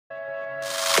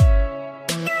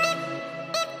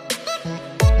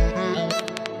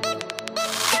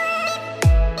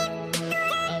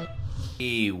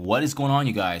What is going on,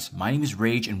 you guys? My name is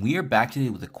Rayge, and we are back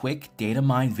today with a quick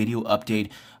Datamine video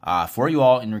update for you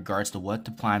all in regards to what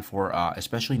to plan for,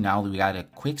 especially now that we got a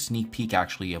quick sneak peek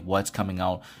actually of what's coming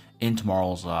out in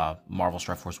tomorrow's Marvel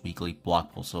Strike Force Weekly blog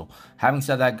post. So having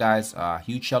said that, guys,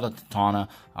 huge shout out to Tana.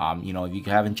 You know, if you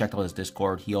haven't checked out his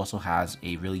Discord, he also has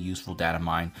a really useful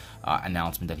Datamine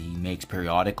announcement that he makes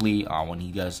periodically when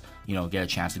he does, you know, get a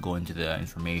chance to go into the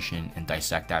information and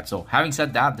dissect that. So having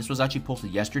said that, this was actually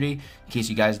posted yesterday in case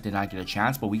you guys did not get a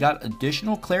chance, but we got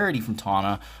additional clarity from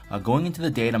Tana going into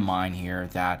the Datamine here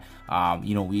that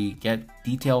you know, we get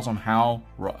details on how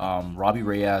Robbie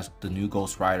Reyes, the new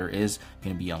Ghost Rider, is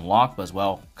going to be unlocked, but as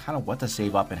well kind of what to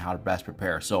save up and how to best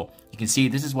prepare. So you can see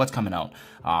this is what's coming out,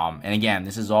 and again,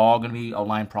 this is all going to be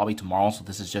outlined probably tomorrow, so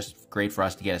this is just great for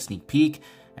us to get a sneak peek.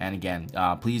 And again,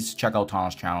 please check out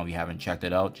Tana's channel if you haven't checked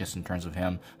it out, just in terms of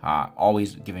him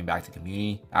always giving back to the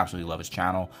community. Absolutely love his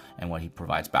channel and what he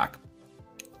provides back.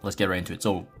 Let's get right into it.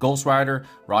 So Ghost Rider,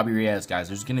 Robbie Reyes, guys,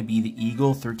 there's going to be the Eagle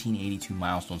 1382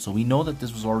 milestone. So we know that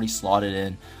this was already slotted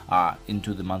in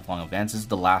into the month-long events. This is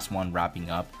the last one wrapping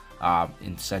up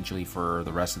essentially for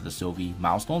the rest of the Sylvie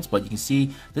milestones. But you can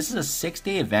see this is a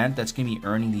 6-day event that's going to be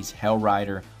earning these Hell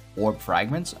Rider orb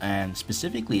fragments. And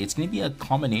specifically, it's going to be a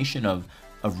combination of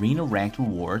arena ranked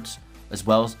rewards as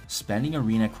well as spending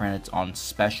arena credits on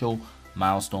special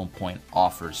milestone point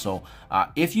offers. So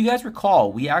if you guys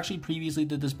recall, we actually previously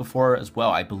did this before as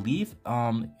well. I believe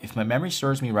if my memory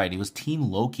serves me right, it was Team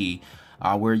Loki,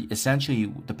 where essentially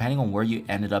depending on where you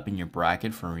ended up in your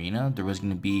bracket for arena, there was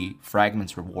going to be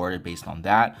fragments rewarded based on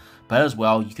that. But as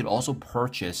well, you could also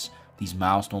purchase these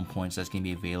milestone points that's going to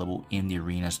be available in the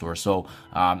arena store. So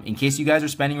in case you guys are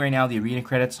spending right now the arena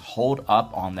credits, hold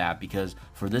up on that, because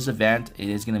for this event it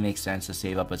is going to make sense to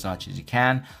save up as much as you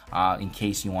can in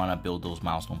case you want to build those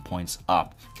milestone points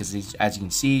up, because as you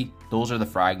can see, those are the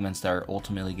fragments that are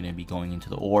ultimately going to be going into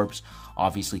the orbs,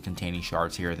 obviously containing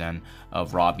shards here then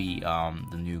of Robbie,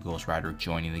 the new Ghost Rider,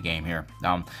 joining the game here.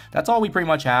 That's all we pretty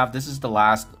much have. This is the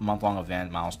last month-long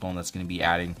event milestone that's going to be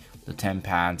adding the 10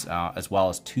 pads as well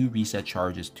as 2 reset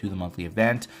charges to the monthly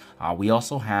event. We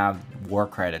also have war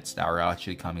credits that are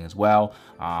actually coming as well,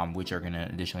 which are going to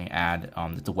additionally add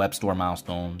the web store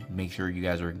milestone. Make sure you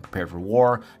guys are prepared for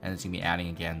war, and it's going to be adding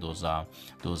again those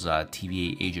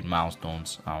TVA agent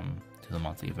milestones to the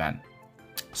monthly event.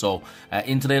 So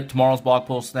into tomorrow's blog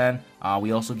post then,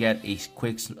 we also get a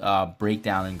quick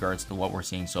breakdown in regards to what we're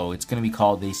seeing. So it's going to be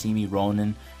called They See Me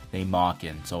Ronin, They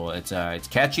Mockin'. So it's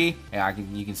catchy. Yeah,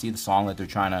 you can see the song that they're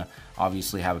trying to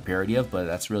obviously have a parody of, but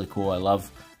that's really cool. I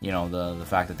love, you know, the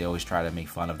fact that they always try to make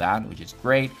fun of that, which is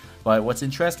great. But what's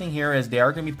interesting here is they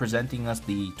are going to be presenting us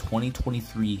the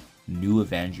 2023 New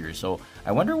Avengers. So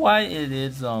I wonder why it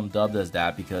is dubbed as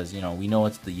that, because, you know, we know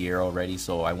it's the year already.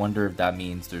 So I wonder if that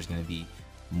means there's going to be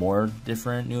more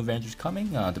different New Avengers coming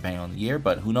depending on the year.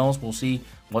 But who knows? We'll see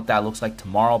what that looks like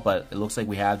tomorrow. But it looks like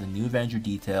we have the New Avenger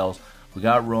details. We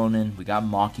got Ronin, we got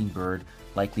Mockingbird,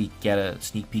 likely get a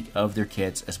sneak peek of their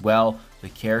kits, as well the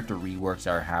character reworks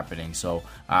that are happening. So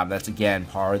that's again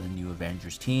part of the New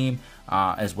Avengers team,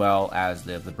 as well as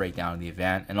the breakdown of the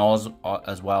event. And also,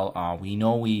 as well, we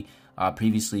know we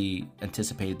previously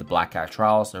anticipated the Black Cat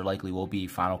trials. There likely will be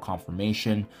final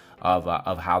confirmation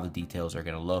of how the details are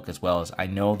going to look, as well as I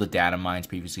know the data mines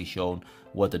previously showed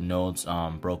what the nodes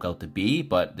broke out to be,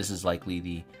 but this is likely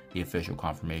the official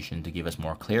confirmation to give us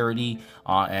more clarity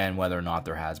and whether or not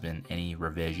there has been any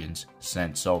revisions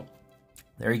since. So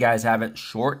there you guys have it,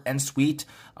 short and sweet.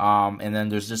 And then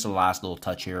there's just a last little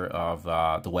touch here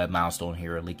of the web milestone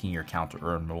here, linking your account to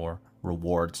earn more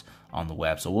rewards on the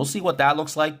web. So we'll see what that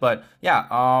looks like. But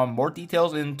yeah, more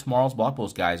details in tomorrow's blog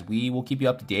post, guys. We will keep you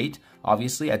up to date,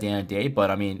 obviously, at the end of the day. But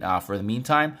I mean, for the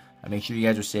meantime, make sure you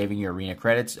guys are saving your arena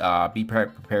credits. Be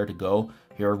prepared to go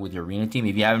here with your arena team.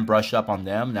 If you haven't brushed up on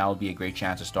them, now would be a great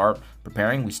chance to start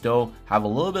preparing. We still have a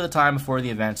little bit of time before the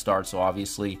event starts, so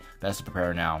obviously best to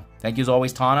prepare now. Thank you as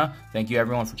always, Tana. Thank you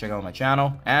everyone for checking out my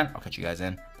channel, and I'll catch you guys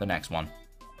in the next one.